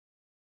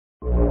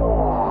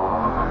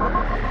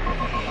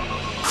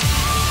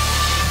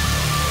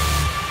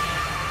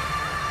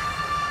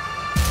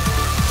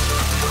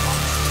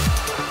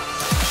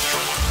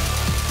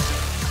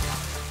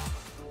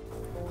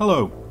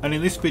Hello, and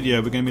in this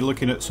video we're going to be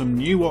looking at some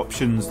new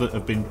options that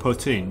have been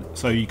put in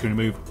so you can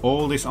remove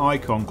all this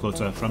icon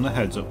clutter from the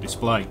heads up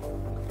display.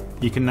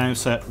 You can now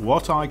set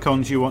what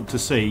icons you want to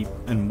see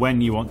and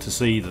when you want to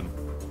see them.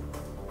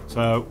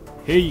 So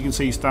here you can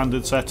see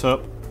standard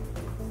setup,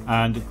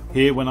 and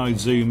here when I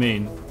zoom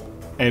in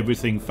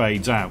everything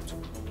fades out.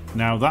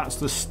 Now that's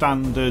the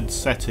standard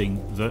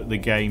setting that the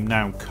game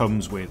now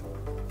comes with,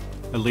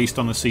 at least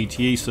on the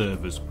CTE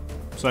servers.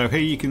 So here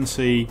you can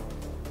see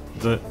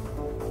that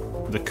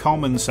the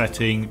common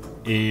setting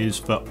is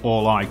for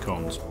all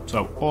icons.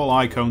 So all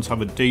icons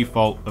have a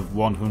default of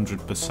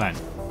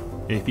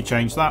 100%. If you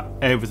change that,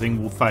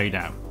 everything will fade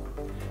out.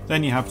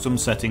 Then you have some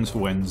settings for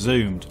when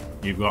zoomed.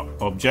 You've got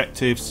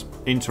objectives,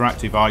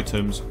 interactive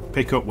items,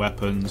 pick up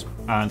weapons,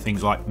 and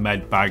things like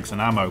med bags and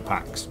ammo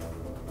packs.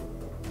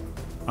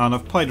 And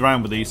I've played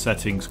around with these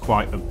settings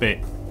quite a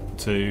bit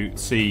to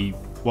see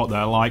what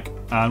they're like,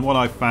 and what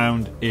I've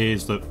found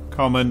is that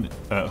common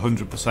at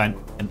 100%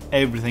 and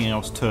everything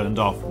else turned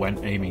off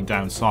when aiming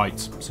down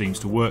sights seems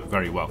to work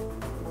very well.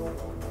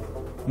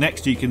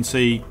 Next you can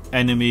see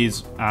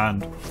enemies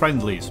and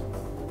friendlies.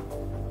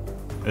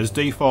 As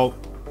default,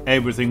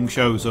 everything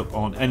shows up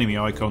on enemy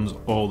icons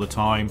all the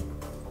time,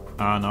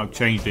 and I've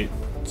changed it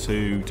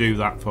to do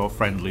that for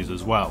friendlies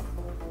as well.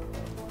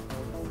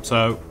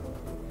 So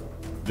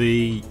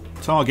the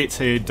targets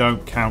here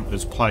don't count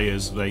as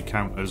players, they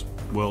count as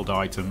world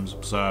items,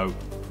 so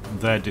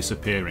they're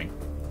disappearing.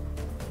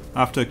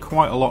 After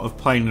quite a lot of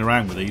playing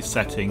around with these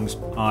settings,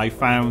 I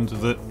found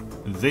that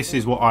this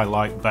is what I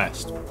like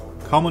best.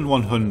 Common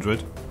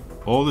 100,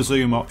 all the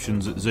zoom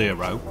options at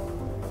 0,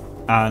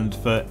 and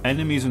for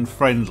enemies and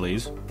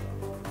friendlies,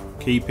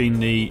 keeping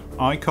the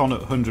icon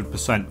at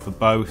 100% for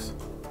both,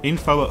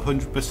 info at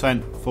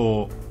 100%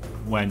 for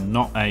when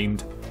not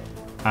aimed,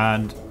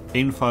 and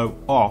info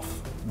off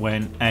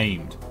when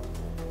aimed.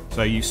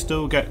 So you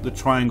still get the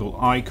triangle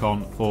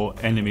icon for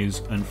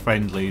enemies and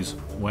friendlies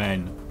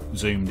when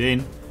zoomed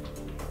in,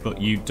 but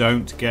you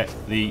don't get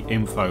the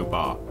info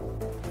bar.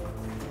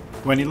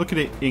 When you look at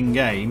it in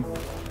game,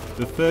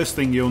 the first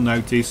thing you'll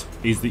notice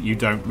is that you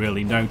don't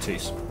really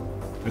notice,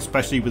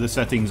 especially with the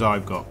settings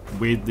I've got.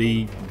 With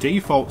the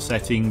default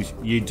settings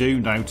you do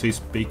notice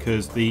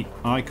because the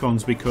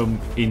icons become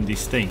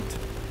indistinct.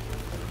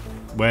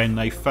 When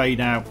they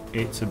fade out,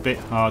 it's a bit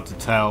hard to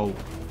tell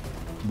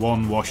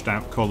one washed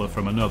out colour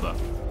from another.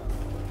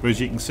 But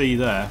as you can see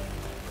there,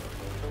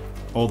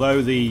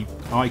 although the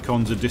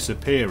icons are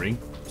disappearing,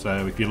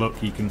 so if you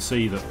look you can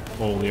see that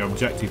all the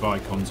objective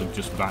icons have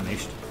just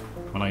vanished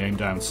when I aim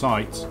down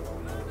sights,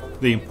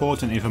 the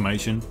important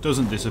information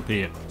doesn't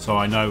disappear, so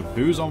I know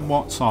who's on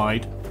what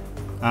side,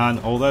 and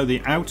although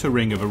the outer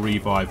ring of a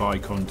revive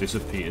icon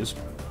disappears,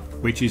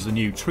 which is the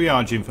new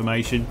triage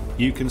information,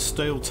 you can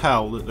still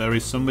tell that there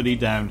is somebody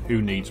down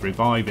who needs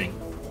reviving.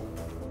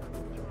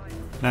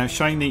 Now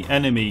showing the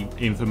enemy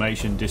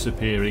information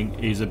disappearing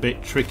is a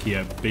bit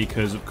trickier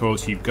because of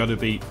course you've got to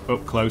be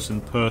up close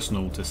and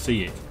personal to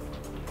see it.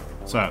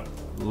 So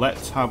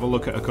let's have a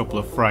look at a couple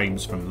of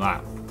frames from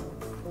that.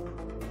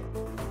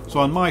 So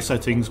on my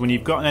settings, when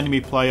you've got an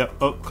enemy player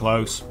up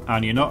close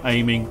and you're not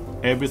aiming,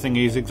 everything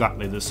is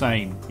exactly the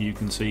same. You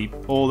can see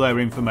all their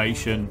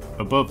information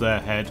above their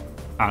head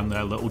and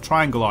their little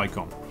triangle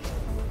icon.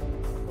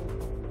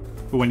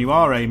 But when you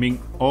are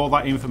aiming, all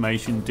that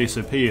information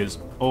disappears.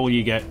 All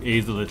you get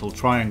is the little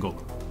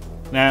triangle.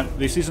 Now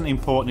this isn't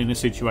important in a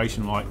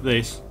situation like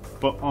this,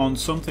 but on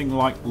something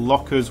like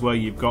lockers where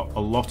you've got a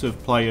lot of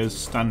players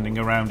standing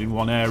around in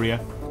one area,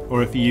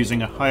 or if you're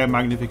using a higher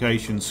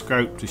magnification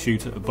scope to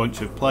shoot at a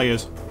bunch of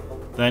players,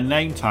 their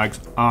name tags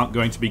aren't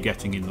going to be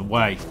getting in the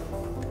way.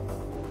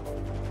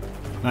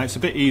 Now it's a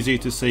bit easier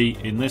to see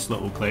in this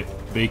little clip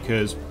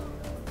because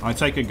I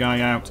take a guy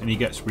out and he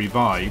gets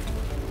revived,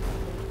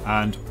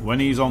 and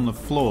when he's on the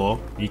floor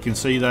you can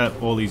see there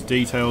all these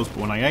details, but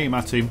when I aim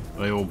at him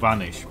they all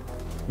vanish.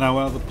 Now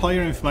while the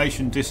player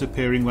information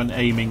disappearing when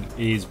aiming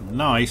is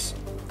nice,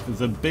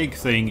 the big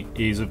thing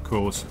is of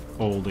course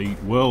all the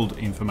world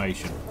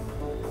information.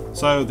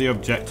 So the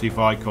objective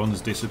icons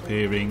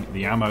disappearing,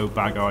 the ammo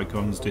bag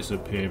icons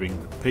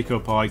disappearing, the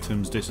pickup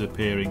items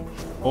disappearing,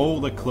 all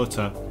the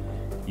clutter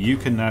you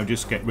can now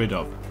just get rid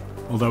of.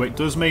 Although it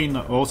does mean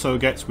that also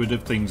gets rid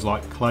of things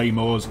like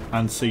claymores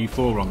and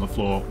C4 on the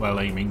floor while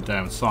aiming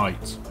down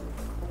sights.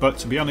 But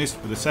to be honest,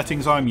 with the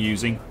settings I'm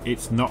using,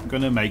 it's not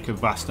going to make a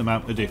vast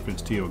amount of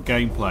difference to your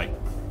gameplay.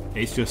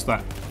 It's just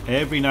that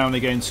every now and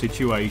again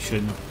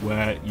situation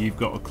where you've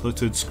got a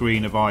cluttered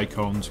screen of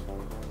icons,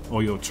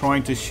 or you're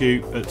trying to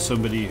shoot at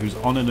somebody who's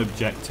on an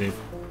objective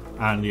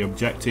and the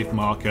objective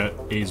marker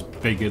is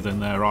bigger than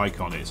their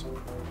icon is.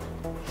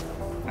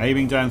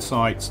 Aiming down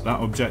sights,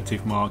 that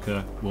objective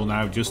marker will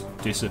now just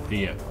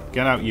disappear.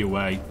 Get out of your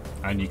way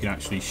and you can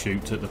actually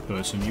shoot at the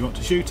person you want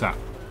to shoot at.